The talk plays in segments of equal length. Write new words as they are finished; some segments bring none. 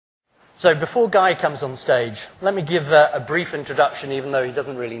So before Guy comes on stage, let me give a brief introduction, even though he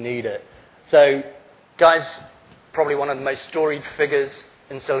doesn't really need it. So Guy's probably one of the most storied figures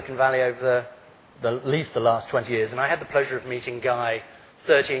in Silicon Valley over at least the last 20 years. And I had the pleasure of meeting Guy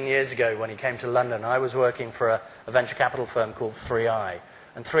 13 years ago when he came to London. I was working for a venture capital firm called 3i.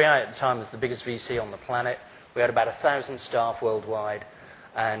 And 3i at the time was the biggest VC on the planet. We had about 1,000 staff worldwide.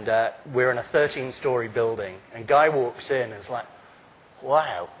 And we're in a 13-story building. And Guy walks in and it's like,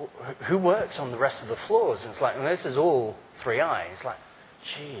 wow, who works on the rest of the floors? And it's like, well, this is all 3i. It's like,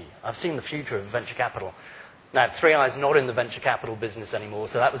 gee, I've seen the future of venture capital. Now, 3i is not in the venture capital business anymore,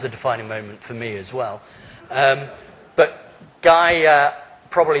 so that was a defining moment for me as well. But Guy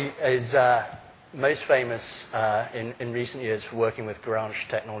probably is most famous in recent years for working with Garage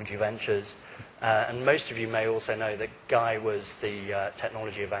Technology Ventures. And most of you may also know that Guy was the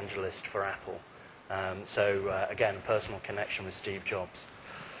technology evangelist for Apple. So again, a personal connection with Steve Jobs.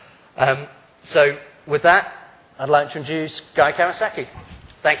 So with that, I'd like to introduce Guy Kawasaki.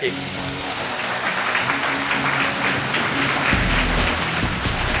 Thank you.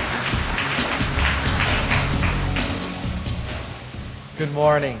 Good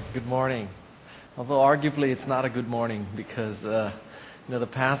morning. Good morning. Although arguably it's not a good morning because the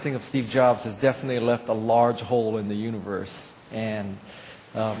passing of Steve Jobs has definitely left a large hole in the universe. And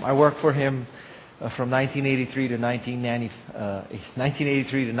I worked for him from 1983 to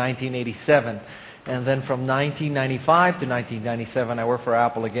 1987, and then from 1995 to 1997, I worked for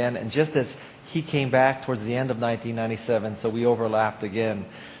Apple again. And just as he came back towards the end of 1997, so we overlapped again.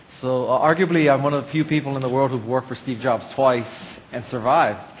 So arguably, I'm one of the few people in the world who've worked for Steve Jobs twice and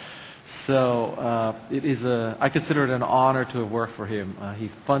survived. So I consider it an honor to have worked for him. He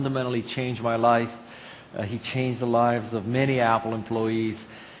fundamentally changed my life. He changed the lives of many Apple employees.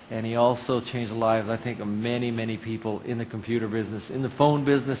 And he also changed the lives, I think, of many, many people in the computer business, in the phone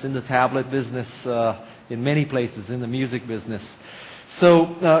business, in the tablet business, in many places, in the music business.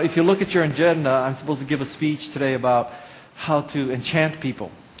 So if you look at your agenda, I'm supposed to give a speech today about how to enchant people,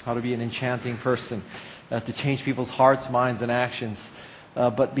 how to be an enchanting person, to change people's hearts, minds, and actions.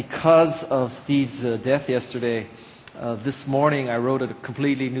 But because of Steve's death yesterday, this morning I wrote a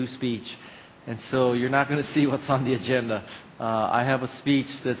completely new speech. And so you're not going to see what's on the agenda. I have a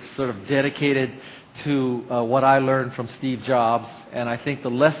speech that's sort of dedicated to what I learned from Steve Jobs, and I think the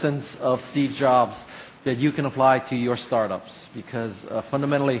lessons of Steve Jobs that you can apply to your startups. Because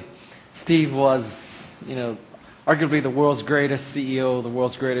fundamentally, Steve was, arguably the world's greatest CEO, the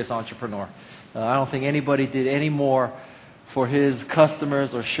world's greatest entrepreneur. I don't think anybody did any more for his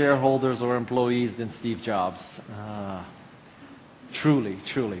customers or shareholders or employees than Steve Jobs. Truly,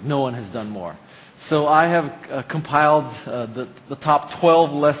 truly, no one has done more. So I have compiled the top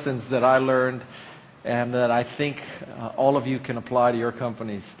 12 lessons that I learned and that I think all of you can apply to your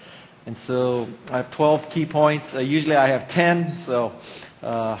companies. And so I have 12 key points. Usually I have 10, so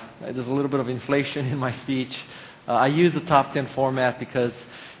there's a little bit of inflation in my speech. I use the top 10 format because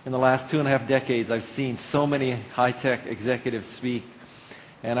in the last 2.5 decades I've seen so many high-tech executives speak.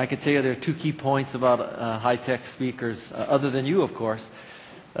 And I can tell you there are two key points about high-tech speakers, other than you, of course.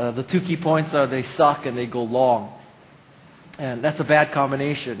 The two key points are they suck and they go long. And that's a bad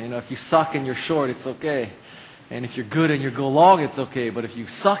combination. If you suck and you're short, it's okay. And if you're good and you go long, it's okay. But if you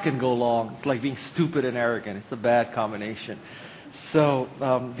suck and go long, it's like being stupid and arrogant. It's a bad combination. So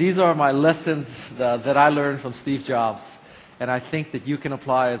these are my lessons that I learned from Steve Jobs. And I think that you can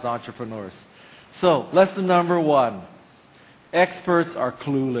apply as entrepreneurs. So lesson number 1. Experts are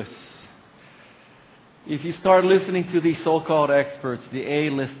clueless. If you start listening to these so-called experts, the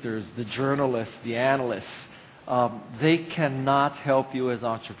A-listers, the journalists, the analysts, they cannot help you as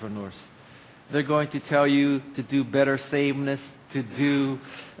entrepreneurs. They're going to tell you to do better sameness, to do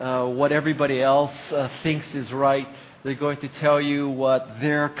what everybody else thinks is right. They're going to tell you what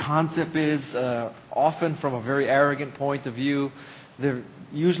their concept is, often from a very arrogant point of view.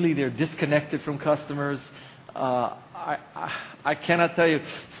 Usually they're disconnected from customers. I cannot tell you,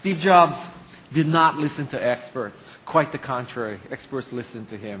 Steve Jobs did not listen to experts. Quite the contrary. Experts listened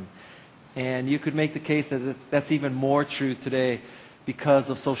to him. And you could make the case that that's even more true today because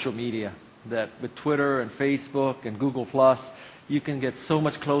of social media. That with Twitter and Facebook and Google+, you can get so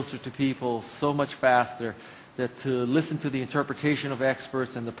much closer to people so much faster that to listen to the interpretation of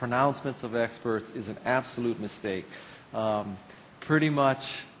experts and the pronouncements of experts is an absolute mistake. Pretty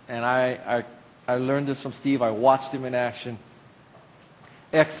much, and I learned this from Steve, I watched him in action.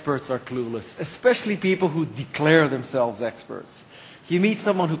 Experts are clueless, especially people who declare themselves experts. If you meet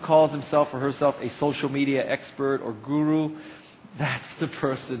someone who calls himself or herself a social media expert or guru, that's the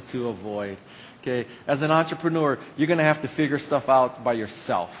person to avoid. Okay? As an entrepreneur, you're going to have to figure stuff out by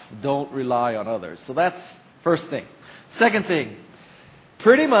yourself. Don't rely on others. So that's first thing. Second thing,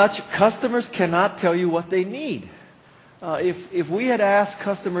 pretty much customers cannot tell you what they need. If we had asked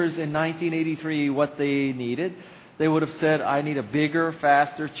customers in 1983 what they needed, they would have said, I need a bigger,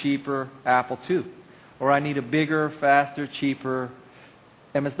 faster, cheaper Apple II. Or I need a bigger, faster, cheaper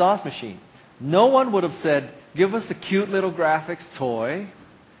MS-DOS machine. No one would have said, give us a cute little graphics toy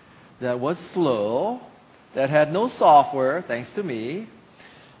that was slow, that had no software, thanks to me,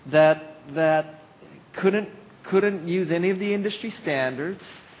 that couldn't use any of the industry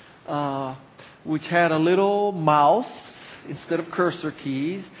standards, which had a little mouse instead of cursor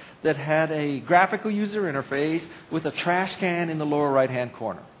keys, that had a graphical user interface with a trash can in the lower right-hand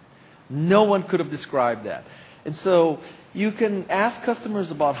corner. No one could have described that. And so you can ask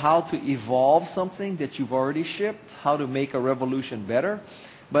customers about how to evolve something that you've already shipped, how to make a revolution better,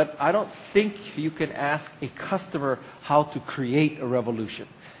 but I don't think you can ask a customer how to create a revolution,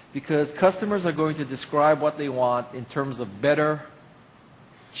 because customers are going to describe what they want in terms of better,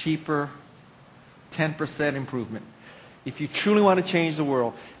 cheaper, 10% improvement. If you truly want to change the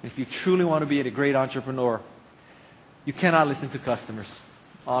world, if you truly want to be a great entrepreneur, you cannot listen to customers,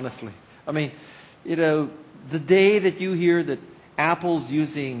 honestly. I mean, you know, the day that you hear that Apple's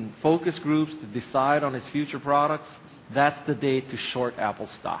using focus groups to decide on its future products, that's the day to short Apple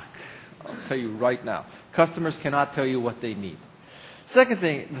stock. I'll tell you right now. Customers cannot tell you what they need. Second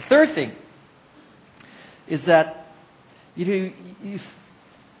thing, the third thing is that, you know,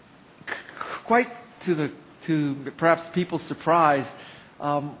 quite to perhaps people's surprise,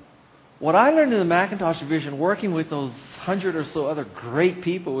 what I learned in the Macintosh division, working with those 100 or so other great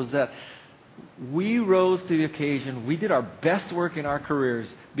people, was that we rose to the occasion. We did our best work in our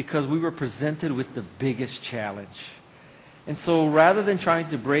careers because we were presented with the biggest challenge. And so rather than trying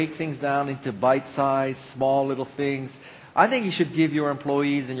to break things down into bite-sized, small little things, I think you should give your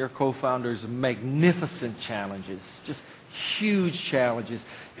employees and your co-founders magnificent challenges, just huge challenges,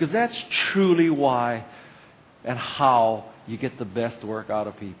 because that's truly why and how you get the best work out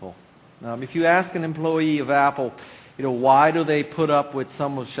of people. If you ask an employee of Apple, you know, why do they put up with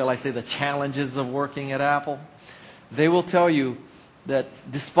some of, shall I say, the challenges of working at Apple? They will tell you that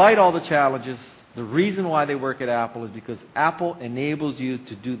despite all the challenges, the reason why they work at Apple is because Apple enables you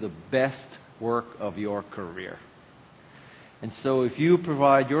to do the best work of your career. And so if you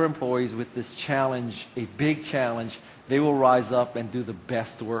provide your employees with this challenge, a big challenge, they will rise up and do the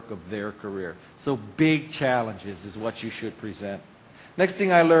best work of their career. So big challenges is what you should present. Next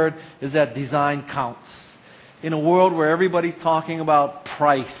thing I learned is that design counts. In a world where everybody's talking about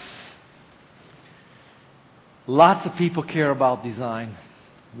price, lots of people care about design.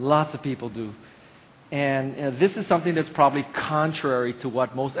 Lots of people do. And this is something that's probably contrary to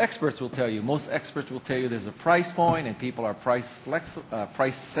what most experts will tell you. Most experts will tell you there's a price point and people are price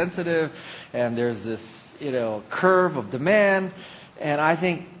sensitive, and there's this, you know, curve of demand. And I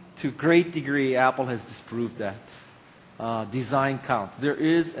think to a great degree Apple has disproved that. Design counts. There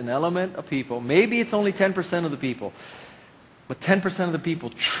is an element of people, maybe it's only 10% of the people, but 10% of the people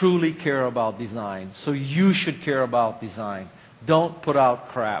truly care about design. So you should care about design. Don't put out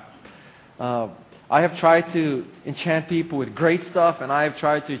crap. I have tried to enchant people with great stuff, and I have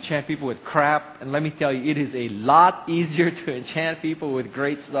tried to enchant people with crap. And let me tell you, it is a lot easier to enchant people with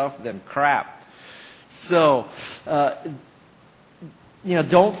great stuff than crap. So, you know,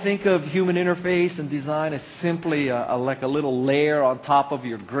 don't think of human interface and design as simply like a little layer on top of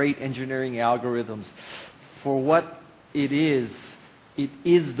your great engineering algorithms. For what it is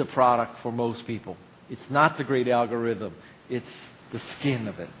the product for most people. It's not the great algorithm. It's the skin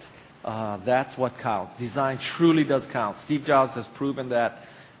of it. That's what counts. Design truly does count. Steve Jobs has proven that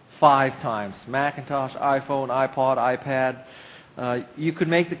 5 times. Macintosh, iPhone, iPod, iPad. You could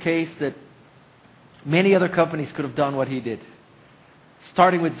make the case that many other companies could have done what he did,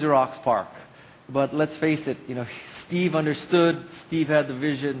 starting with Xerox PARC. But let's face it, you know, Steve understood, Steve had the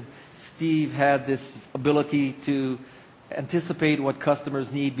vision, Steve had this ability to anticipate what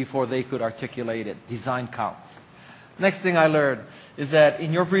customers need before they could articulate it. Design counts. Next thing I learned is that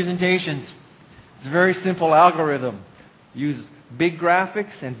in your presentations, it's a very simple algorithm. Use big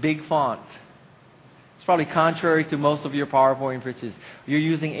graphics and big font. It's probably contrary to most of your PowerPoint pitches. You're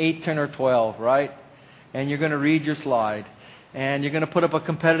using 8, 10, or 12, right? And you're going to read your slide. And you're going to put up a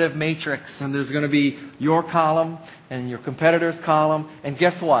competitive matrix. And there's going to be your column and your competitor's column. And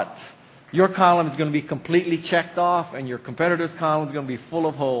guess what? Your column is going to be completely checked off, and your competitor's column is going to be full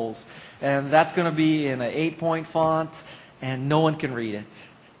of holes. And that's going to be in an 8-point font, and no one can read it.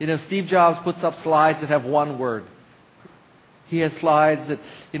 You know, Steve Jobs puts up slides that have one word. He has slides that,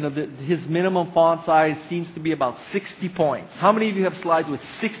 his minimum font size seems to be about 60 points. How many of you have slides with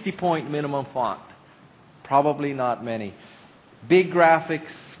 60-point minimum font? Probably not many. Big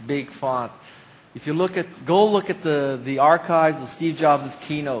graphics, big font. If you go look at the archives of Steve Jobs'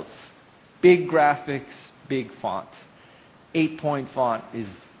 keynotes. Big graphics, big font. 8-point font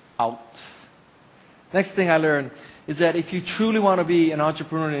is out. Next thing I learned is that if you truly want to be an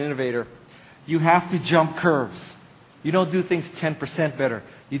entrepreneur and innovator, you have to jump curves. You don't do things 10% better.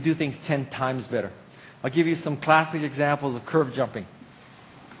 You do things 10 times better. I'll give you some classic examples of curve jumping.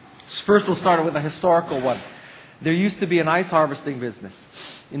 First, we'll start with a historical one. There used to be an ice harvesting business.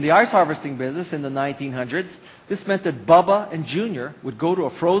 In the ice harvesting business in the 1900s, this meant that Bubba and Junior would go to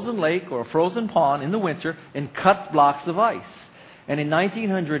a frozen lake or a frozen pond in the winter and cut blocks of ice. And in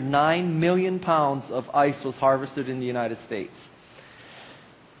 1900, 9 million pounds of ice was harvested in the United States.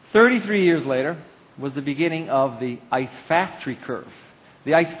 33 years later was the beginning of the ice factory curve.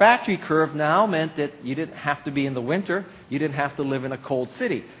 The ice factory curve now meant that you didn't have to be in the winter. You didn't have to live in a cold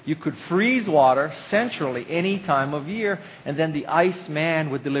city. You could freeze water centrally any time of year, and then the ice man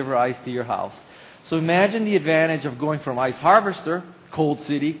would deliver ice to your house. So imagine the advantage of going from ice harvester, cold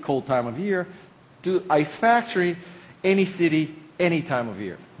city, cold time of year, to ice factory, any city, any time of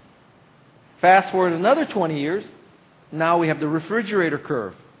year. Fast forward another 20 years, now we have the refrigerator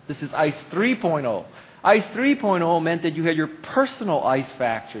curve. This is ice 3.0. Ice 3.0 meant that you had your personal ice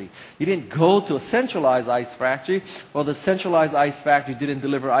factory. You didn't go to a centralized ice factory, or the centralized ice factory didn't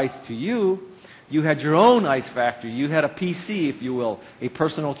deliver ice to you. You had your own ice factory. You had a PC, if you will, a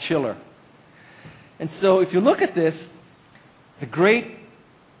personal chiller. And so if you look at this, the great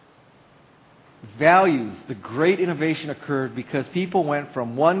values, the great innovation occurred because people went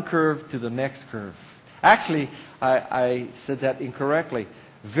from one curve to the next curve. Actually, I said that incorrectly.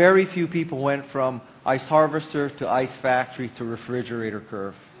 Very few people went from ice harvester to ice factory to refrigerator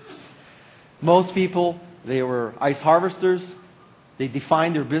curve. Most people, they were ice harvesters. They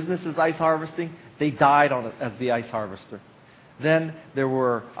defined their business as ice harvesting. They died on it as the ice harvester. Then there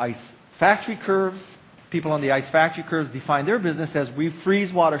were ice factory curves. People on the ice factory curves defined their business as we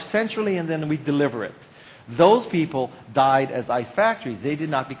freeze water centrally and then we deliver it. Those people died as ice factories. They did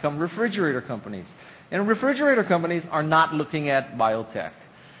not become refrigerator companies. And refrigerator companies are not looking at biotech.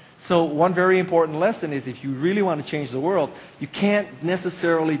 So one very important lesson is if you really want to change the world, you can't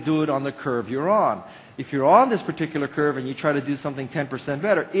necessarily do it on the curve you're on. If you're on this particular curve and you try to do something 10%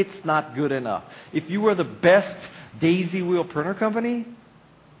 better, it's not good enough. If you were the best daisy wheel printer company,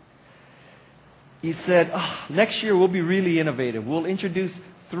 you said, next year we'll be really innovative. We'll introduce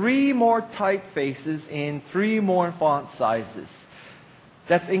 3 more typefaces in 3 more font sizes.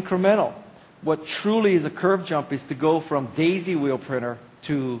 That's incremental. What truly is a curve jump is to go from daisy wheel printer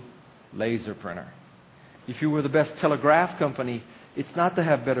to laser printer. If you were the best telegraph company, it's not to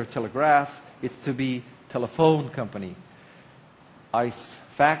have better telegraphs, it's to be telephone company. Ice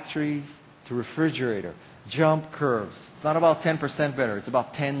factories to refrigerator. Jump curves. It's not about 10% better, it's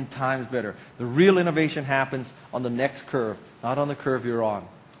about 10 times better. The real innovation happens on the next curve, not on the curve you're on.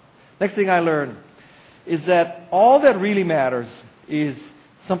 Next thing I learned is that all that really matters is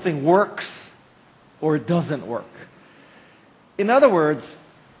something works or it doesn't work. In other words,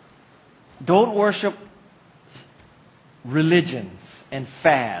 don't worship religions and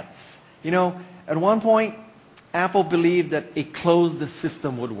fads. You know, at one point, Apple believed that a closed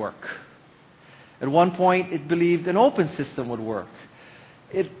system would work. At one point, it believed an open system would work.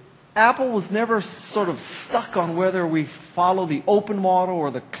 Apple was never sort of stuck on whether we follow the open model or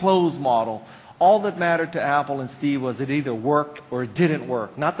the closed model. All that mattered to Apple and Steve was it either worked or it didn't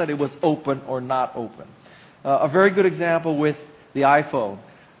work, not that it was open or not open. A very good example with the iPhone.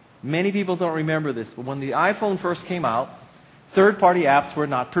 Many people don't remember this, but when the iPhone first came out, third-party apps were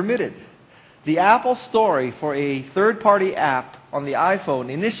not permitted. The Apple story for a third-party app on the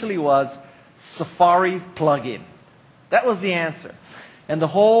iPhone initially was Safari plugin. That was the answer. And the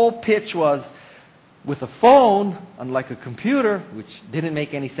whole pitch was, with a phone, unlike a computer, which didn't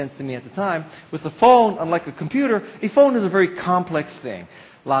make any sense to me at the time, with a phone, unlike a computer, a phone is a very complex thing.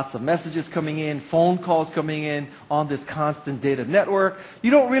 Lots of messages coming in, phone calls coming in on this constant data network. You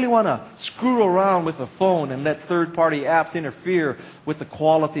don't really want to screw around with a phone and let third-party apps interfere with the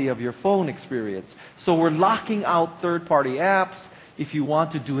quality of your phone experience. So we're locking out third-party apps. If you want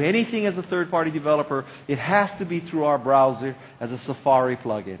to do anything as a third-party developer, it has to be through our browser as a Safari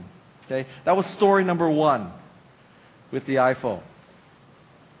plugin. Okay? That was story number 1 with the iPhone.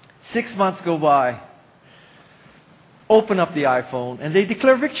 6 months go by. Open up the iPhone, and they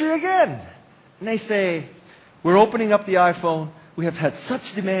declare victory again. And they say, we're opening up the iPhone we have had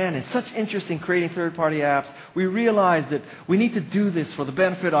such demand and such interest in creating third-party apps, we realized that we need to do this for the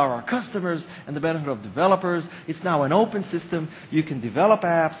benefit of our customers and the benefit of developers. It's now an open system. You can develop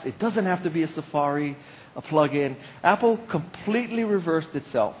apps. It doesn't have to be a Safari, a plugin. Apple completely reversed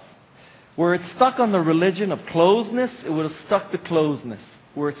itself. Where it's stuck on the religion of closedness, it would have stuck to closedness.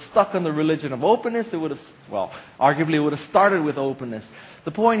 Where it's stuck on the religion of openness, it would have, well, arguably it would have started with openness. The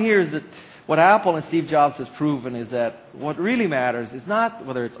point here is that what Apple and Steve Jobs has proven is that what really matters is not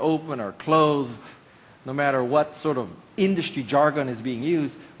whether it's open or closed, no matter what sort of industry jargon is being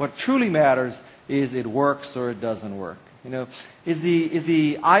used. What truly matters is it works or it doesn't work. You know, is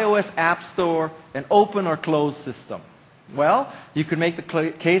the iOS App Store an open or closed system? Well, you could make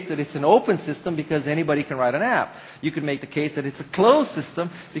the case that it's an open system because anybody can write an app. You could make the case that it's a closed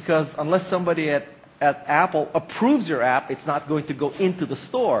system because unless somebody at Apple approves your app, it's not going to go into the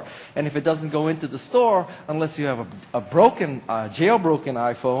store. And if it doesn't go into the store, unless you have a jailbroken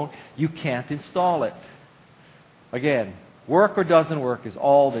iPhone, you can't install it. Again, work or doesn't work is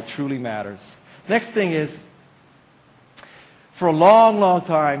all that truly matters. Next thing is, for a long, long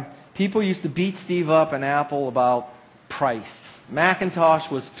time, people used to beat Steve up and Apple about price.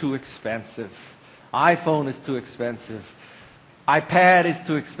 Macintosh was too expensive. iPhone is too expensive. iPad is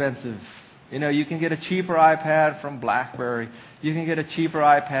too expensive. You know, you can get a cheaper iPad from BlackBerry. You can get a cheaper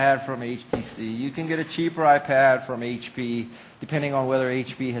iPad from HTC. You can get a cheaper iPad from HP, depending on whether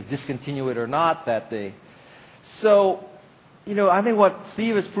HP has discontinued it or not that day. So, you know, I think what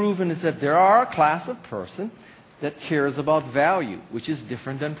Steve has proven is that there are a class of person that cares about value, which is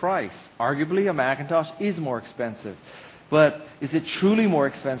different than price. Arguably, a Macintosh is more expensive. But is it truly more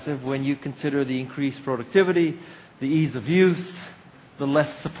expensive when you consider the increased productivity, the ease of use, the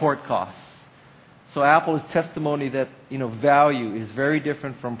less support costs? So Apple is testimony that, you know, value is very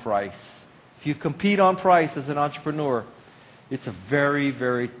different from price. If you compete on price as an entrepreneur, it's a very,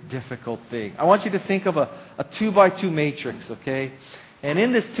 very difficult thing. I want you to think of a 2x2 matrix, okay? And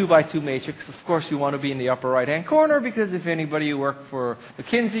in this 2x2 matrix, of course, you want to be in the upper right-hand corner because if anybody who worked for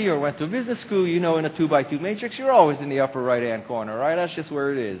McKinsey or went to a business school, you know in a 2x2 matrix, you're always in the upper right-hand corner, right? That's just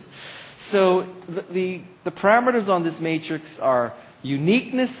where it is. So the parameters on this matrix are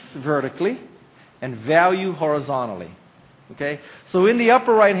uniqueness vertically and value horizontally. Okay? So in the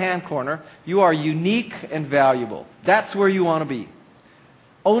upper right-hand corner, you are unique and valuable. That's where you want to be.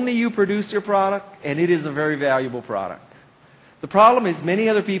 Only you produce your product, and it is a very valuable product. The problem is many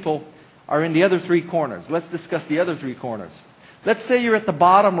other people are in the other three corners. Let's discuss the other three corners. Let's say you're at the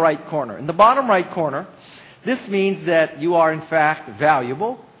bottom right corner. In the bottom right corner, this means that you are in fact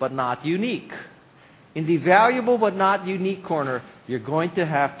valuable but not unique. In the valuable but not unique corner, you're going to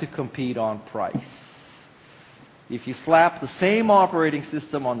have to compete on price. If you slap the same operating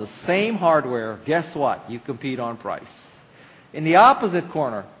system on the same hardware, guess what? You compete on price. In the opposite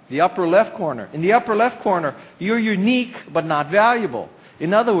corner, the upper left corner, in the upper left corner, you're unique but not valuable.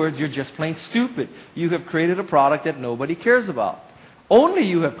 In other words, you're just plain stupid. You have created a product that nobody cares about. Only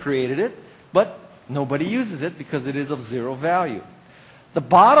you have created it, but nobody uses it because it is of zero value. The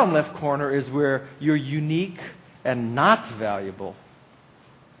bottom left corner is where you're unique and not valuable.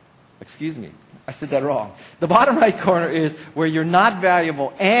 Excuse me, I said that wrong. The bottom right corner is where you're not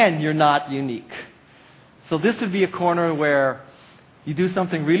valuable and you're not unique. So this would be a corner where you do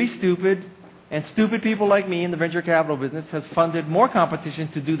something really stupid, and stupid people like me in the venture capital business has funded more competition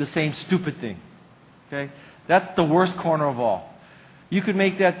to do the same stupid thing. Okay? That's the worst corner of all. You could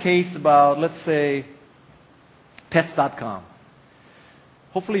make that case about, let's say, Pets.com.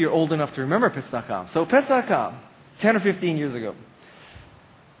 Hopefully you're old enough to remember Pets.com. So Pets.com, 10 or 15 years ago.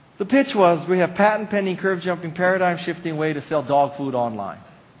 The pitch was, we have patent-pending, curve-jumping, paradigm-shifting way to sell dog food online.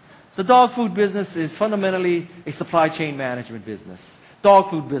 The dog food business is fundamentally a supply chain management business. Dog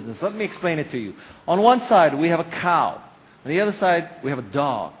food business. Let me explain it to you. On one side, we have a cow. On the other side, we have a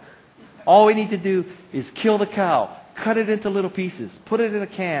dog. All we need to do is kill the cow, cut it into little pieces, put it in a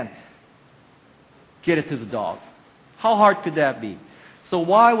can, get it to the dog. How hard could that be? So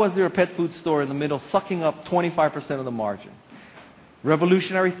why was there a pet food store in the middle sucking up 25% of the margin?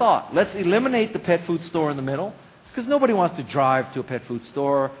 Revolutionary thought. Let's eliminate the pet food store in the middle, because nobody wants to drive to a pet food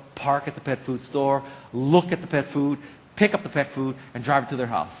store, park at the pet food store, look at the pet food, pick up the pet food, and drive it to their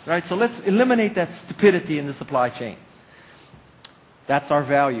house. Right? So let's eliminate that stupidity in the supply chain. That's our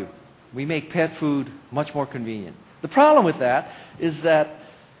value. We make pet food much more convenient. The problem with that is that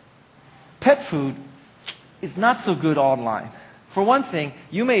pet food is not so good online. For one thing,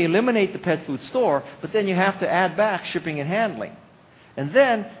 you may eliminate the pet food store, but then you have to add back shipping and handling. And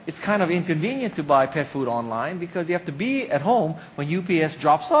then it's kind of inconvenient to buy pet food online because you have to be at home when UPS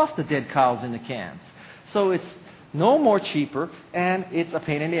drops off the dead cows in the cans. So it's no more cheaper, and it's a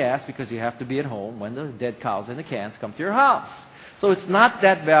pain in the ass because you have to be at home when the dead cows in the cans come to your house. So it's not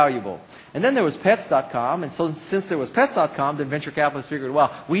that valuable. And then there was Pets.com, and so since there was Pets.com, then venture capitalists figured,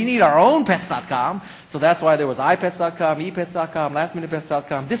 well, we need our own Pets.com, so that's why there was iPets.com, ePets.com,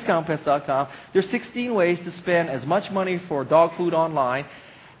 LastMinutePets.com, DiscountPets.com. There's 16 ways to spend as much money for dog food online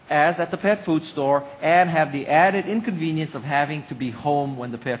as at the pet food store and have the added inconvenience of having to be home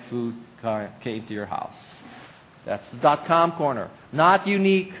when the pet food came to your house. That's the .com corner. Not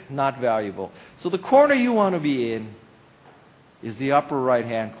unique, not valuable. So the corner you want to be in is the upper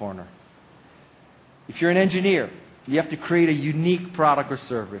right-hand corner. If you're an engineer, you have to create a unique product or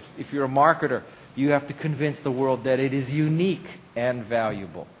service. If you're a marketer, you have to convince the world that it is unique and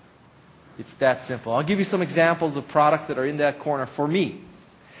valuable. It's that simple. I'll give you some examples of products that are in that corner for me.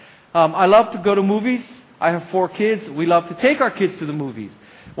 I love to go to movies. I have 4 kids. We love to take our kids to the movies.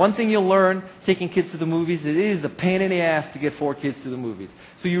 One thing you'll learn taking kids to the movies, it is a pain in the ass to get 4 kids to the movies.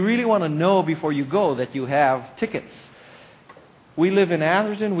 So you really want to know before you go that you have tickets. We live in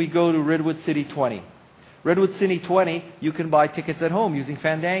Atherton. We go to Redwood City 20. Redwood City 20, you can buy tickets at home using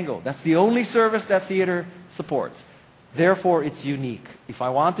Fandango. That's the only service that theater supports. Therefore, it's unique. If I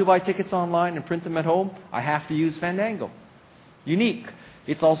want to buy tickets online and print them at home, I have to use Fandango. Unique.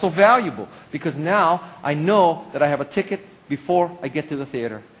 It's also valuable because now I know that I have a ticket before I get to the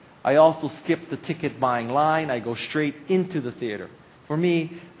theater. I also skip the ticket buying line. I go straight into the theater. For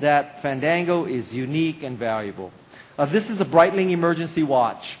me, that Fandango is unique and valuable. This is a Breitling emergency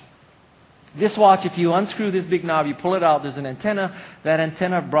watch. This watch, if you unscrew this big knob, you pull it out, there's an antenna. That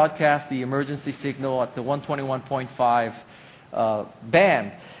antenna broadcasts the emergency signal at the 121.5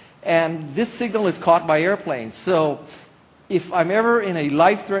 band. And this signal is caught by airplanes. So if I'm ever in a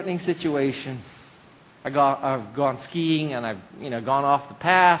life-threatening situation, I've gone skiing and I've gone off the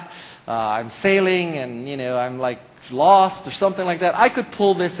path, I'm sailing and I'm like lost or something like that, I could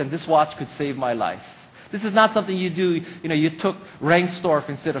pull this and this watch could save my life. This is not something you do, you took Rengstorff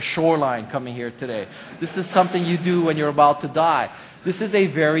instead of Shoreline coming here today. This is something you do when you're about to die. This is a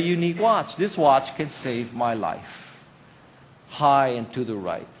very unique watch. This watch can save my life. High and to the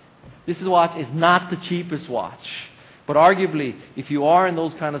right. This watch is not the cheapest watch. But arguably, if you are in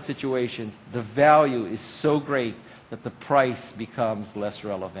those kind of situations, the value is so great that the price becomes less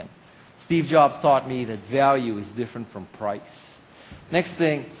relevant. Steve Jobs taught me that value is different from price. Next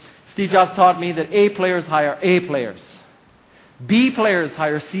thing, Steve Jobs taught me that A players hire A players. B players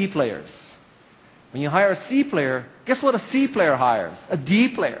hire C players. When you hire a C player, guess what a C player hires? A D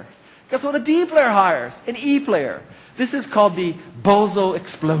player. Guess what a D player hires? An E player. This is called the bozo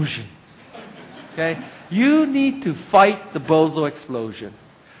explosion. Okay? You need to fight the bozo explosion.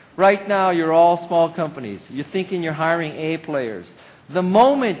 Right now, you're all small companies. You're thinking you're hiring A players. The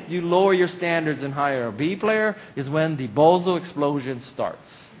moment you lower your standards and hire a B player is when the bozo explosion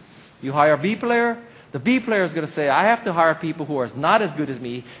starts. You hire a B player, the B player is going to say, I have to hire people who are not as good as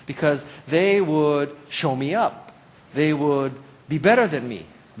me because they would show me up. They would be better than me.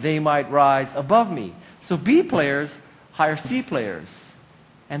 They might rise above me. So B players hire C players.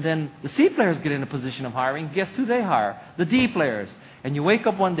 And then the C players get in a position of hiring. Guess who they hire? The D players. And you wake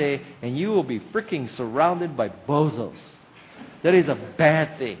up one day and you will be freaking surrounded by bozos. That is a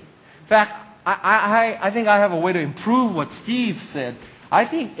bad thing. In fact, I think I have a way to improve what Steve said. I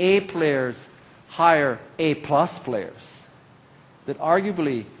think A players hire A plus players. That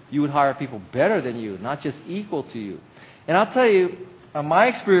arguably you would hire people better than you, not just equal to you. And I'll tell you, my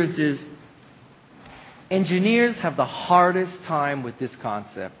experience is engineers have the hardest time with this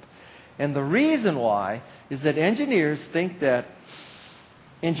concept. And the reason why is that engineers think that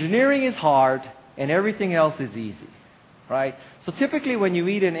engineering is hard and everything else is easy. Right? So typically when you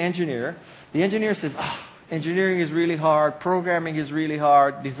meet an engineer, the engineer says, engineering is really hard, programming is really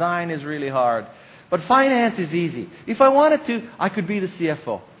hard, design is really hard, but finance is easy. If I wanted to, I could be the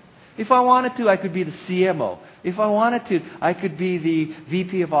CFO. If I wanted to, I could be the CMO. If I wanted to, I could be the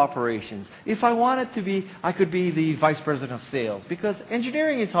VP of operations. If I wanted to be, I could be the vice president of sales. Because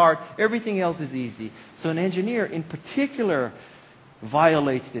engineering is hard, everything else is easy. So an engineer in particular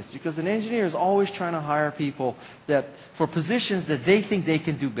violates this because an engineer is always trying to hire people that for positions that they think they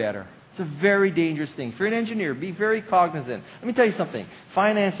can do better. It's a very dangerous thing. For an engineer, be very cognizant. Let me tell you something.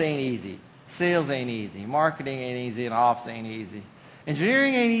 Finance ain't easy. Sales ain't easy. Marketing ain't easy. And ops ain't easy.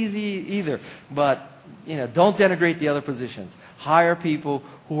 Engineering ain't easy either. But, don't denigrate the other positions. Hire people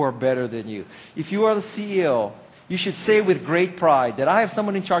who are better than you. If you are the CEO, you should say with great pride that I have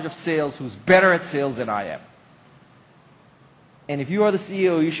someone in charge of sales who's better at sales than I am. And if you are the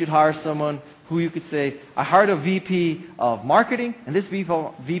CEO, you should hire someone who you could say, I hired a VP of marketing, and this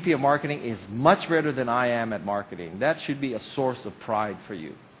VP of marketing is much better than I am at marketing. That should be a source of pride for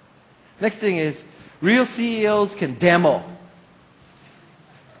you. Next thing is, real CEOs can demo.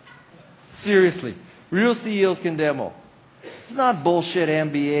 Seriously, real CEOs can demo. It's not bullshit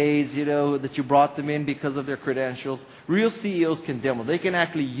MBAs, you know, that you brought them in because of their credentials. Real CEOs can demo. They can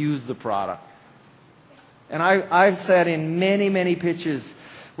actually use the product. And I've sat in many, many pitches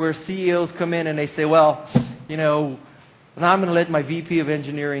where CEOs come in and they say, well, you know, now I'm going to let my VP of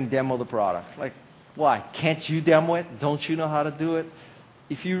engineering demo the product. Like, why? Can't you demo it? Don't you know how to do it?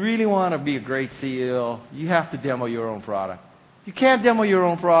 If you really want to be a great CEO, you have to demo your own product. You can't demo your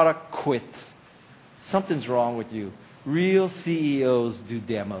own product, quit. Something's wrong with you. Real CEOs do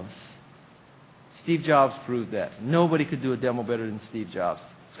demos. Steve Jobs proved that. Nobody could do a demo better than Steve Jobs.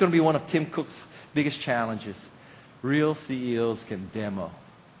 It's going to be one of Tim Cook's biggest challenges. Real CEOs can demo.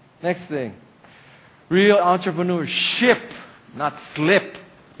 Next thing. Real entrepreneurs ship, not slip.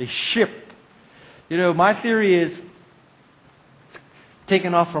 They ship. You know, my theory is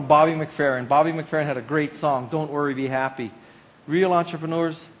taken off from Bobby McFerrin. Bobby McFerrin had a great song, Don't Worry, Be Happy. Real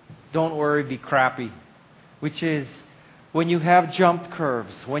entrepreneurs, don't worry, be crappy. Which is, when you have jumped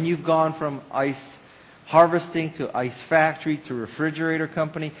curves, when you've gone from ice harvesting to ice factory to refrigerator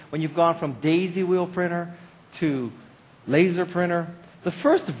company, when you've gone from daisy wheel printer to laser printer, the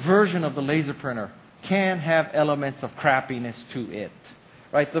first version of the laser printer can have elements of crappiness to it.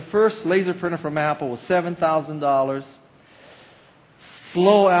 Right? The first laser printer from Apple was $7,000,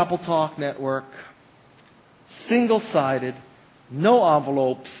 slow Apple Talk network, single-sided, no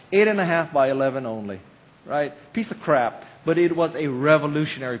envelopes, 8.5 by 11 only. Right? Piece of crap. But it was a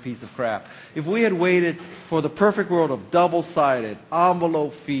revolutionary piece of crap. If we had waited for the perfect world of double-sided,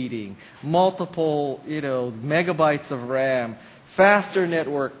 envelope feeding, multiple, you know, megabytes of RAM, faster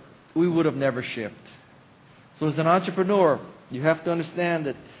network, we would have never shipped. So as an entrepreneur, you have to understand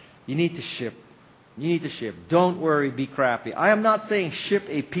that you need to ship. You need to ship. Don't worry, be crappy. I am not saying ship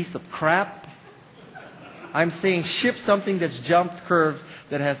a piece of crap. I'm saying ship something that's jumped curves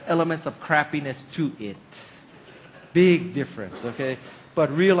that has elements of crappiness to it. Big difference, okay?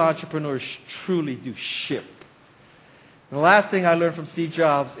 But real entrepreneurs truly do ship. And the last thing I learned from Steve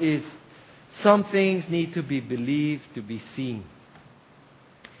Jobs is some things need to be believed to be seen.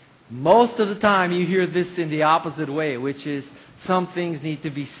 Most of the time you hear this in the opposite way, which is some things need to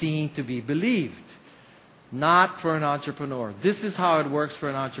be seen to be believed. Not for an entrepreneur. This is how it works for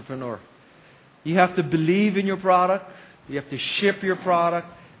an entrepreneur. You have to believe in your product, you have to ship your product,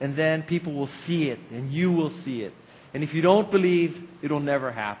 and then people will see it, and you will see it. And if you don't believe, it'll never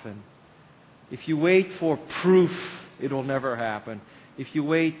happen. If you wait for proof, it will never happen. If you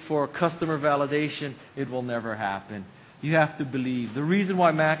wait for customer validation, it will never happen. You have to believe. The reason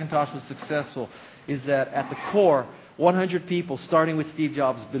why Macintosh was successful is that at the core, 100 people, starting with Steve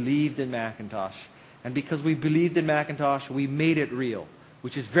Jobs, believed in Macintosh. And because we believed in Macintosh, we made it real.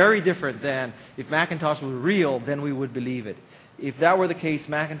 Which is very different than if Macintosh was real, then we would believe it. If that were the case,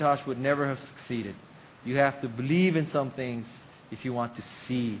 Macintosh would never have succeeded. You have to believe in some things if you want to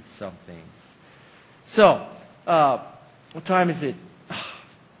see some things. So, what time is it?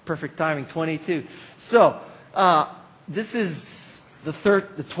 Perfect timing, 22. So, this is the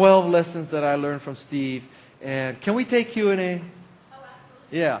 12 lessons that I learned from Steve. And can we take Q&A? Oh, absolutely.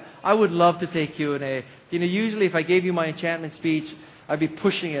 Yeah, I would love to take Q&A. You know, usually if I gave you my enchantment speech, I'd be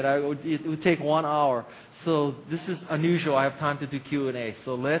pushing it. It would take 1 hour. So this is unusual. I have time to do Q&A.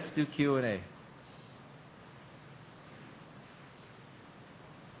 So let's do Q&A.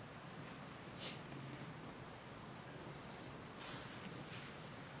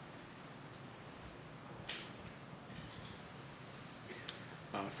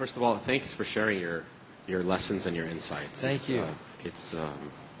 First of all, thanks for sharing your lessons and your insights. Thank you.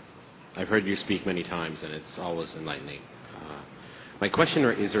 I've heard you speak many times, and it's always enlightening. My question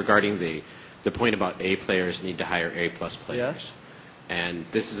is regarding the point about A players need to hire A+ players. Yes. And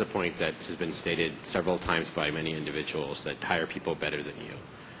this is a point that has been stated several times by many individuals, that hire people better than you.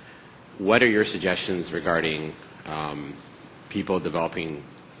 What are your suggestions regarding people developing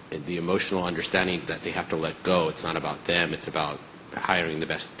the emotional understanding that they have to let go? It's not about them, it's about hiring the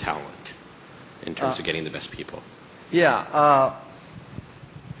best talent in terms of getting the best people. Yeah.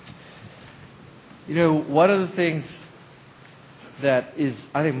 You know, one of the things that is,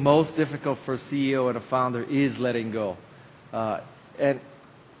 I think, most difficult for a CEO and a founder is letting go. And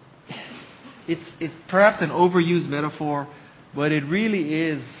it's perhaps an overused metaphor, but it really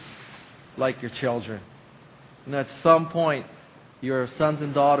is like your children. And at some point, your sons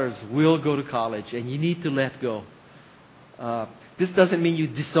and daughters will go to college, and you need to let go. This doesn't mean you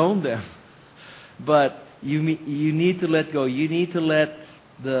disown them, But you need to let go. You need to let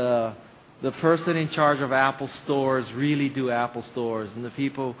the person in charge of Apple stores really do Apple stores, and the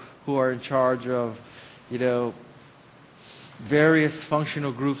people who are in charge of, various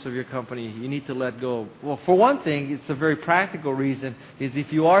functional groups of your company, you need to let go. Well, for one thing, it's a very practical reason, is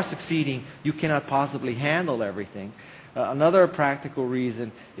if you are succeeding, you cannot possibly handle everything. Another practical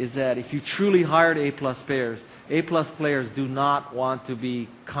reason is that if you truly hired A-plus players do not want to be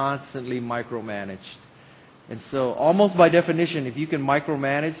constantly micromanaged. And so, almost by definition, if you can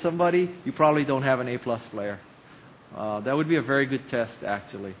micromanage somebody, you probably don't have an A-plus player. That would be a very good test,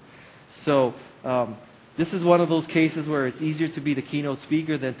 actually. So, this is one of those cases where it's easier to be the keynote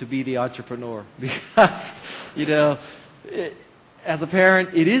speaker than to be the entrepreneur. Because, as a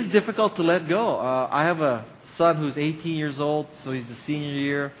parent, it is difficult to let go. I have a son who's 18 years old, so he's a senior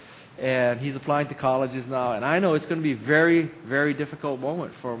year, and he's applying to colleges now. And I know it's going to be a very, very difficult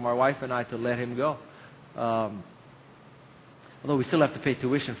moment for my wife and I to let him go. Although we still have to pay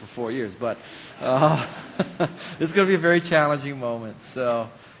tuition for 4 years, but it's going to be a very challenging moment. So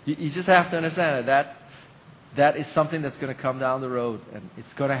you just have to understand that is something that's going to come down the road, and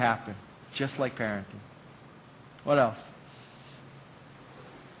it's going to happen, just like parenting. What else?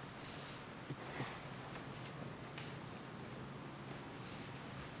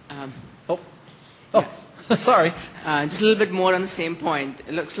 Sorry. Just a little bit more on the same point.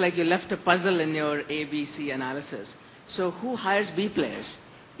 It looks like you left a puzzle in your ABC analysis. So who hires B players?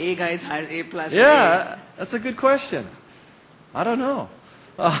 A guys hire A plus. Yeah, that's a good question. I don't know.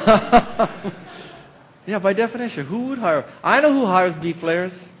 Yeah, by definition, who would hire? I know who hires B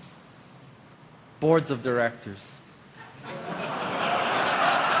players. Boards of directors.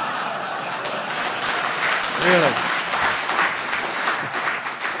 Really.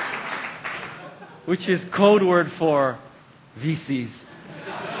 Which is code word for VCs.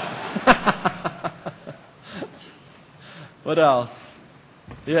 What else?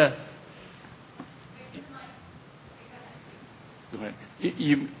 Yes. Go ahead.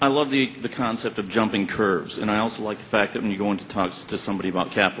 I love the concept of jumping curves, and I also like the fact that when you go in to talk to somebody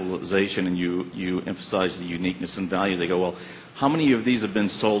about capitalization and you emphasize the uniqueness and value, they go, well, how many of these have been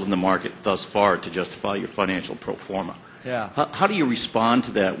sold in the market thus far to justify your financial pro forma? Yeah. How do you respond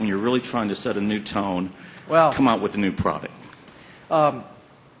to that when you're really trying to set a new tone, come out with a new product?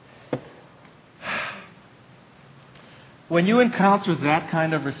 When you encounter that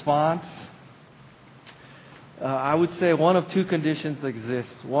kind of response, I would say one of two conditions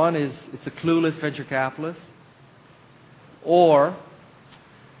exist. One is it's a clueless venture capitalist, or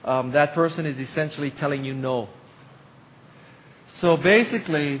that person is essentially telling you no. So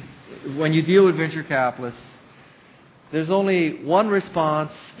basically, when you deal with venture capitalists, there's only one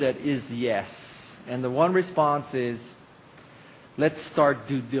response that is yes. And the one response is, let's start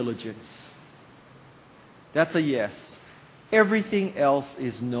due diligence. That's a yes. Everything else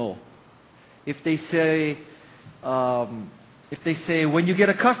is no. If they say, when you get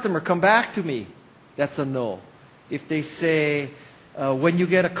a customer, come back to me, that's a no. If they say, when you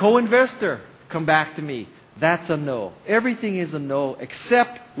get a co-investor, come back to me, that's a no. Everything is a no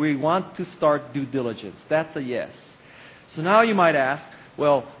except we want to start due diligence. That's a yes. So now you might ask,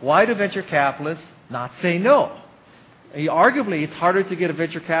 well, why do venture capitalists not say no? Arguably, it's harder to get a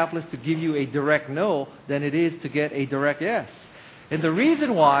venture capitalist to give you a direct no than it is to get a direct yes. And the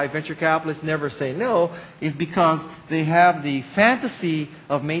reason why venture capitalists never say no is because they have the fantasy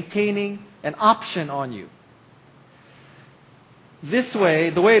of maintaining an option on you. This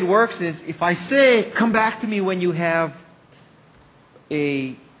way, the way it works is, if I say, come back to me when you have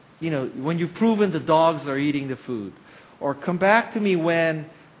when you've proven the dogs are eating the food, or come back to me when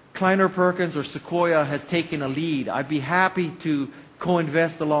Kleiner Perkins or Sequoia has taken a lead, I'd be happy to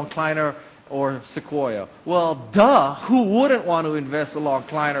co-invest along Kleiner or Sequoia. Well, duh, who wouldn't want to invest along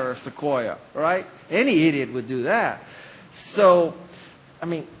Kleiner or Sequoia, right? Any idiot would do that. So, I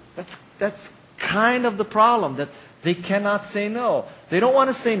mean, that's kind of the problem, that they cannot say no. They don't want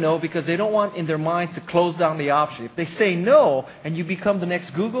to say no because they don't want in their minds to close down the option. If they say no and you become the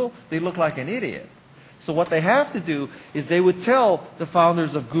next Google, they look like an idiot. So what they have to do is they would tell the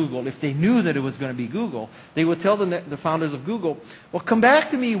founders of Google, if they knew that it was going to be Google, they would tell the founders of Google, well, come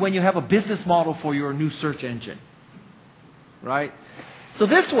back to me when you have a business model for your new search engine. Right? So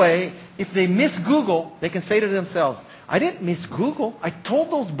this way, if they miss Google, they can say to themselves, I didn't miss Google. I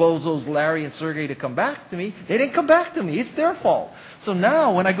told those bozos, Larry and Sergey, to come back to me. They didn't come back to me. It's their fault. So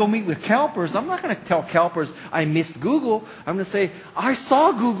now when I go meet with CalPERS, I'm not going to tell CalPERS I missed Google. I'm going to say, I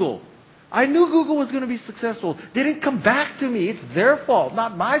saw Google. I knew Google was going to be successful. They didn't come back to me. It's their fault,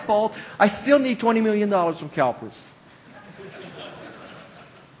 not my fault. I still need $20 million from CalPERS.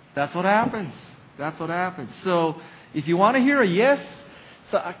 That's what happens. That's what happens. So if you want to hear a yes,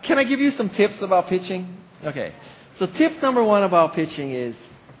 so can I give you some tips about pitching? Okay. So tip number one about pitching is,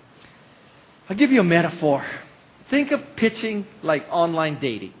 I'll give you a metaphor. Think of pitching like online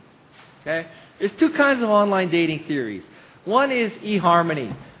dating. Okay? There's two kinds of online dating theories. One is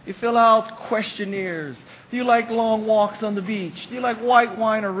eHarmony. You fill out questionnaires. Do you like long walks on the beach? Do you like white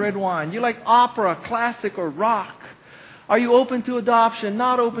wine or red wine? Do you like opera, classic, or rock? Are you open to adoption?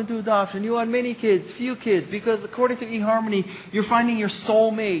 Not open to adoption? You want many kids, few kids? Because according to eHarmony, you're finding your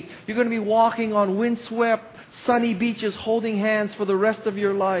soulmate. You're going to be walking on windswept, sunny beaches holding hands for the rest of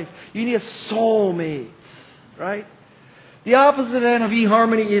your life. You need a soulmate, right? The opposite end of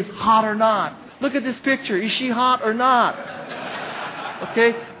eHarmony is hot or not. Look at this picture. Is she hot or not?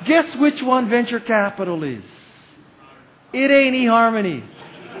 Okay? Guess which one venture capital is? It ain't eHarmony.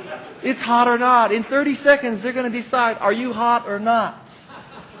 It's hot or not. In 30 seconds, they're going to decide, are you hot or not?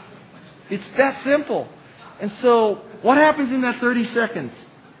 It's that simple. And so, what happens in that 30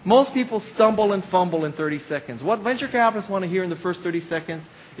 seconds? Most people stumble and fumble in 30 seconds. What venture capitalists want to hear in the first 30 seconds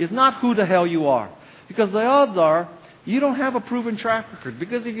is not who the hell you are. Because the odds are, you don't have a proven track record.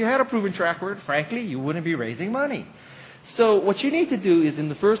 Because if you had a proven track record, frankly, you wouldn't be raising money. So what you need to do is in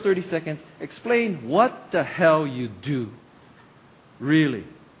the first 30 seconds, explain what the hell you do. Really.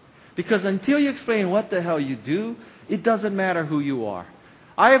 Because until you explain what the hell you do, it doesn't matter who you are.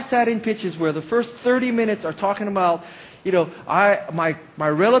 I have sat in pitches where the first 30 minutes are talking about, you know, my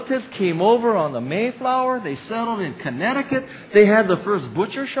relatives came over on the Mayflower. They settled in Connecticut. They had the first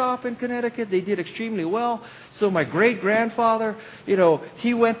butcher shop in Connecticut. They did extremely well. So my great-grandfather, you know,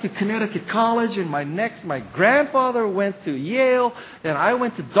 he went to Connecticut College, and my grandfather went to Yale, and I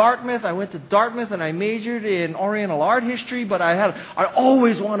went to Dartmouth. I went to Dartmouth, and I majored in Oriental art history, but I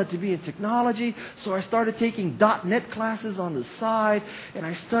always wanted to be in technology, so I started taking .NET classes on the side, and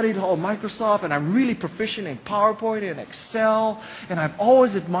I studied all Microsoft, and I'm really proficient in PowerPoint and Excel, and I've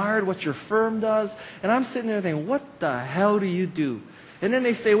always admired what your firm does. And I'm sitting there thinking, what the hell do you do? And then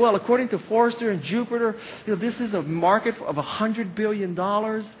they say, well, according to Forrester and Jupiter, you know, this is a market of $100 billion.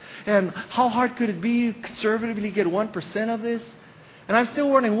 And how hard could it be to conservatively get 1% of this? And I'm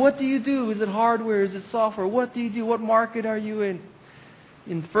still wondering, what do you do? Is it hardware? Is it software? What do you do? What market are you in?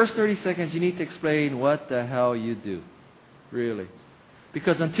 In the first 30 seconds, you need to explain what the hell you do. Really.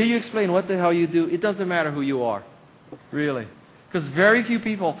 Because until you explain what the hell you do, it doesn't matter who you are. Really. Because very few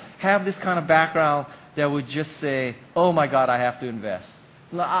people have this kind of background that would just say, oh my God, I have to invest.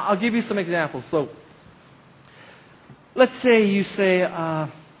 I'll give you some examples. So, let's say you say, I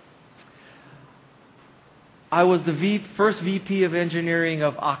was the first VP of engineering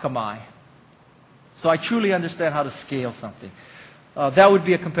of Akamai. So I truly understand how to scale something. That would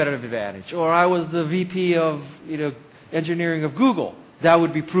be a competitive advantage. Or I was the VP of engineering of Google. That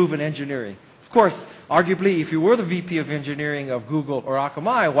would be proven engineering. Of course, arguably, if you were the VP of engineering of Google or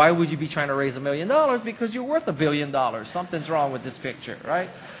Akamai, why would you be trying to raise $1 million? Because you're worth $1 billion. Something's wrong with this picture, right?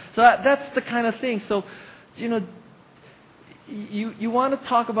 So that's the kind of thing. So, you know, you want to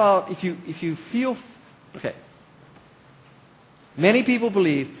talk about if you feel, okay. Many people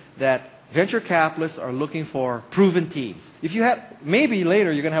believe that venture capitalists are looking for proven teams. If you had, maybe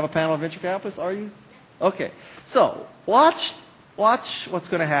later you're going to have a panel of venture capitalists, are you? Okay. So watch what's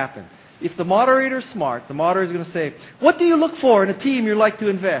going to happen. If the moderator's smart, the moderator's going to say, what do you look for in a team you'd like to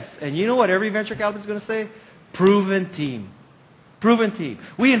invest? And you know what every venture capitalist is going to say? Proven team. Proven team.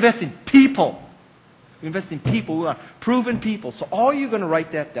 We invest in people. We invest in people. We want proven people. So all you're going to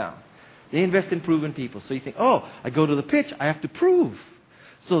write that down. They invest in proven people. So you think, oh, I go to the pitch, I have to prove.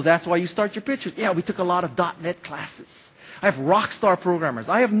 So that's why you start your pitch with, yeah, we took a lot of .NET classes. I have rock star programmers.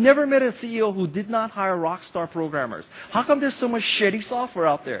 I have never met a CEO who did not hire rock star programmers. How come there's so much shitty software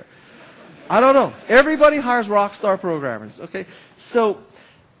out there? I don't know. Everybody hires rock star programmers, okay? So,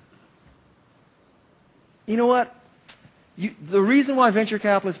 you know what? The reason why venture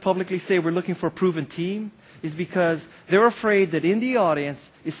capitalists publicly say we're looking for a proven team is because they're afraid that in the audience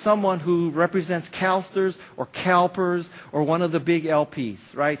is someone who represents CalSTRS or CalPERS or one of the big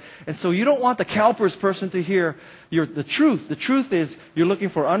LPs, right? And so you don't want the CalPERS person to hear the truth. The truth is you're looking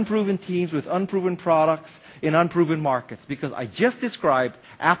for unproven teams with unproven products in unproven markets, because I just described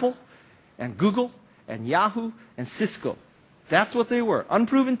Apple and Google and Yahoo and Cisco. That's what they were.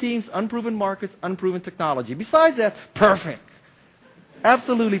 Unproven teams, unproven markets, unproven technology. Besides that, perfect.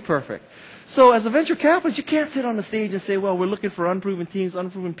 Absolutely perfect. So as a venture capitalist, you can't sit on the stage and say, well, we're looking for unproven teams,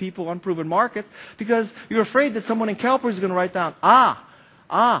 unproven people, unproven markets, because you're afraid that someone in CalPERS is going to write down,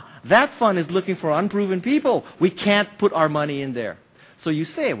 that fund is looking for unproven people. We can't put our money in there. So you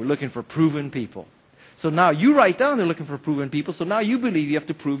say, we're looking for proven people. So now you write down they're looking for proven people, so now you believe you have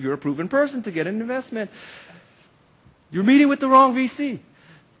to prove you're a proven person to get an investment. You're meeting with the wrong VC.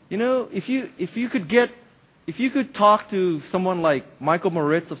 You know, if you could talk to someone like Michael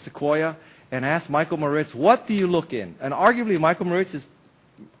Moritz of Sequoia and ask Michael Moritz, what do you look in? And arguably Michael Moritz is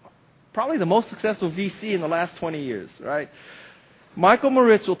probably the most successful VC in the last 20 years, right? Michael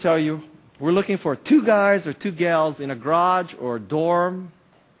Moritz will tell you, we're looking for 2 guys or 2 gals in a garage or a dorm,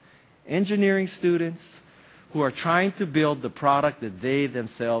 engineering students who are trying to build the product that they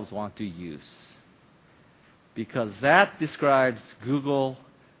themselves want to use. Because that describes Google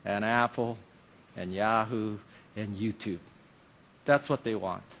and Apple and Yahoo and YouTube. That's what they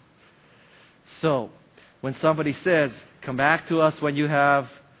want. So when somebody says, come back to us when you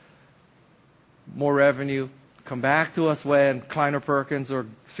have more revenue, come back to us when Kleiner Perkins or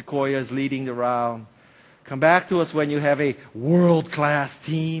Sequoia is leading the round, come back to us when you have a world-class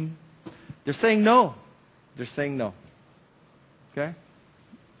team, they're saying no. They're saying no. Okay?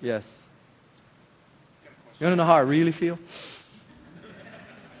 Yes. You want to know how I really feel?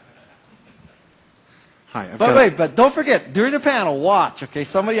 Hi. But don't forget, during the panel, watch, okay?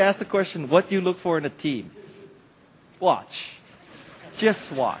 Somebody asked the question, what do you look for in a team? Watch.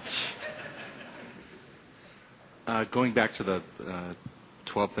 Just watch. Going back to the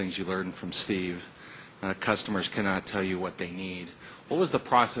 12 things you learned from Steve, customers cannot tell you what they need. What was the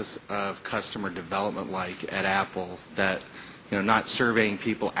process of customer development like at Apple that, you know, not surveying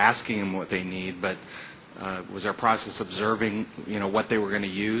people, asking them what they need, but was there a process observing, you know, what they were going to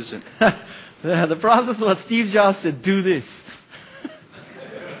use? And the process was Steve Jobs said, do this.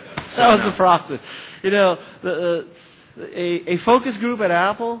 That was the process. You know, a focus group at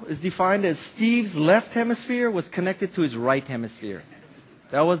Apple is defined as Steve's left hemisphere was connected to his right hemisphere.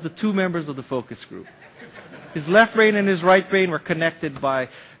 That was the 2 members of the focus group. His left brain and his right brain were connected by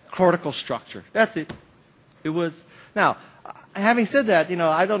cortical structure. That's it. It was. Now, having said that, you know,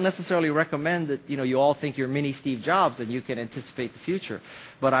 I don't necessarily recommend that, you know, you all think you're mini Steve Jobs and you can anticipate the future.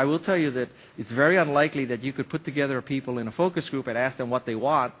 But I will tell you that it's very unlikely that you could put together people in a focus group and ask them what they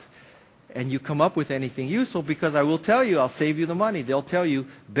want and you come up with anything useful, because I will tell you, I'll save you the money. They'll tell you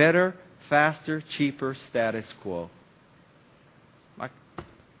better, faster, cheaper, status quo. Like,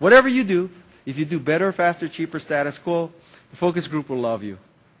 whatever you do, if you do better, faster, cheaper, status quo, the focus group will love you.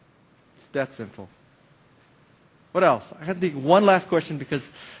 It's that simple. What else? I have to think one last question because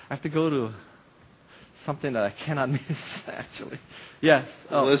I have to go to something that I cannot miss, actually. Yes.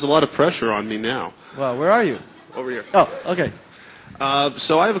 Well, there's a lot of pressure on me now. Well, where are you? Over here. Oh, okay.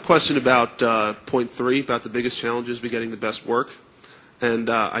 So I have a question about point 3, about the biggest challenges be getting the best work.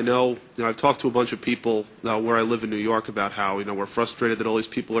 And I know, I've talked to a bunch of people where I live in New York about how, we're frustrated that all these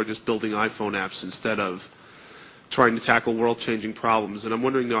people are just building iPhone apps instead of trying to tackle world-changing problems. And I'm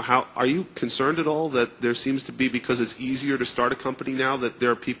wondering, how are you concerned at all that there seems to be, because it's easier to start a company now, that there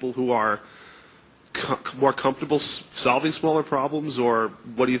are people who are more comfortable solving smaller problems, or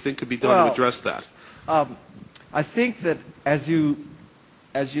what do you think could be done to address that? I think that as you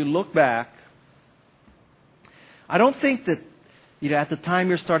look back, I don't think that at the time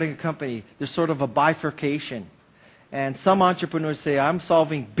you're starting a company, there's sort of a bifurcation. And some entrepreneurs say, I'm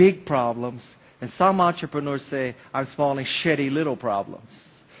solving big problems. And some entrepreneurs say, I'm solving shitty little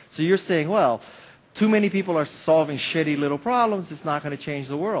problems. So you're saying, well, too many people are solving shitty little problems. It's not going to change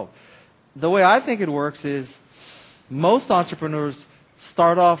the world. The way I think it works is most entrepreneurs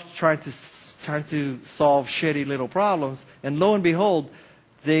start off trying to solve shitty little problems. And lo and behold,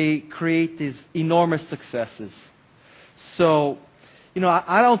 they create these enormous successes. So,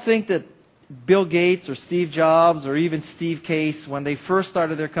 I don't think that Bill Gates or Steve Jobs or even Steve Case, when they first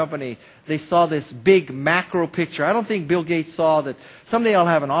started their company, they saw this big macro picture. I don't think Bill Gates saw that someday I'll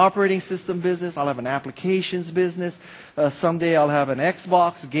have an operating system business, I'll have an applications business, someday I'll have an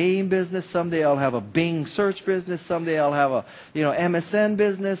Xbox game business, someday I'll have a Bing search business, someday I'll have a MSN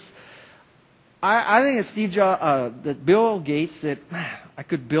business. I think that Bill Gates said, man, I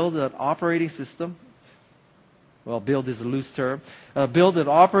could build an operating system. Well, build is a loose term. Build an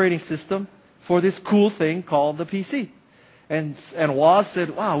operating system for this cool thing called the PC. And Woz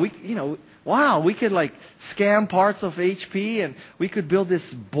said, wow, we could like scan parts of HP, and we could build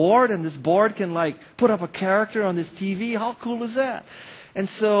this board, and this board can like put up a character on this TV. How cool is that? And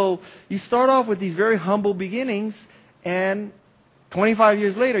so you start off with these very humble beginnings, and 25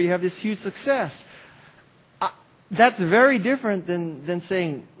 years later, you have this huge success. That's very different than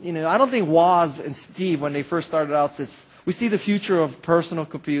saying, I don't think Woz and Steve, when they first started out, said, we see the future of personal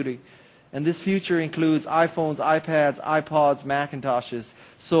computing. And this future includes iPhones, iPads, iPods, Macintoshes.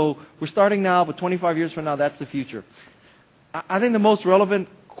 So we're starting now, but 25 years from now, that's the future. I think the most relevant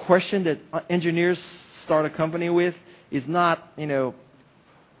question that engineers start a company with is not,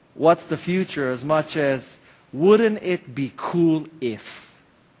 what's the future as much as wouldn't it be cool if?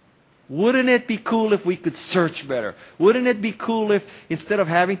 Wouldn't it be cool if we could search better? Wouldn't it be cool if instead of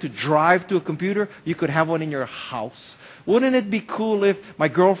having to drive to a computer, you could have one in your house? Wouldn't it be cool if my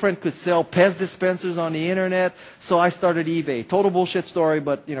girlfriend could sell Pez dispensers on the internet? So I started eBay. Total bullshit story,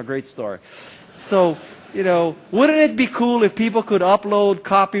 but great story. So, wouldn't it be cool if people could upload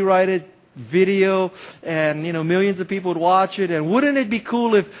copyrighted video and millions of people would watch it? And wouldn't it be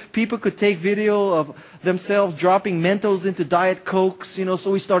cool if people could take video of themselves dropping Mentos into Diet Cokes?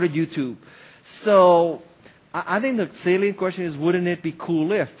 So we started YouTube. So I think the salient question is, wouldn't it be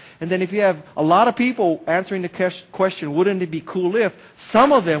cool if? And then if you have a lot of people answering the question, wouldn't it be cool if,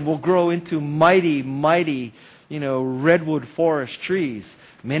 some of them will grow into mighty, mighty, redwood forest trees.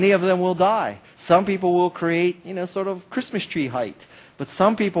 Many of them will die. Some people will create, sort of Christmas tree height. But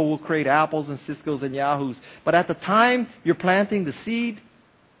some people will create Apples and Ciscos and Yahoos. But at the time you're planting the seed,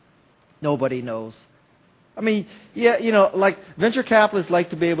 nobody knows. I mean, like venture capitalists like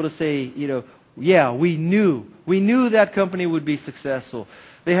to be able to say, yeah, we knew that company would be successful.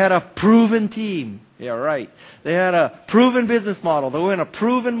 They had a proven team. Yeah, right. They had a proven business model. They were in a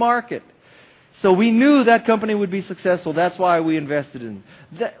proven market. So we knew that company would be successful. That's why we invested in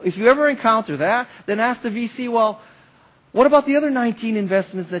it. If you ever encounter that, then ask the VC, well, what about the other 19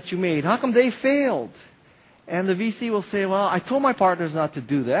 investments that you made? How come they failed? And the VC will say, well, I told my partners not to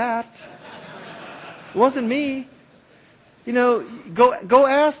do that. It wasn't me. Go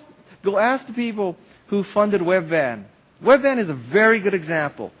ask the people who funded Webvan. Webvan is a very good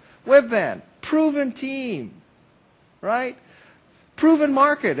example. Webvan, proven team, right? Proven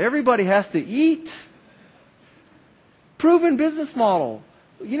market. Everybody has to eat. Proven business model.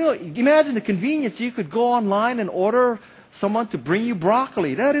 Imagine the convenience. You could go online and order someone to bring you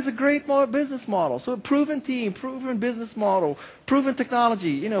broccoli. That is a great business model. So proven team, proven business model, proven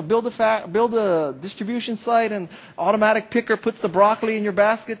technology. Build a distribution site and automatic picker puts the broccoli in your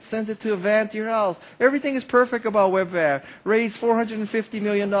basket, sends it to a van to your house. Everything is perfect about Webvan. Raised $450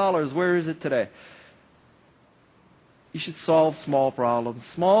 million. Where is it today? You should solve small problems.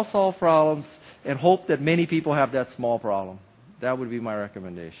 Solve problems and hope that many people have that small problem. That would be my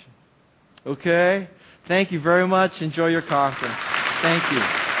recommendation. Okay? Thank you very much. Enjoy your conference. Thank you.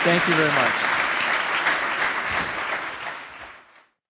 Thank you very much.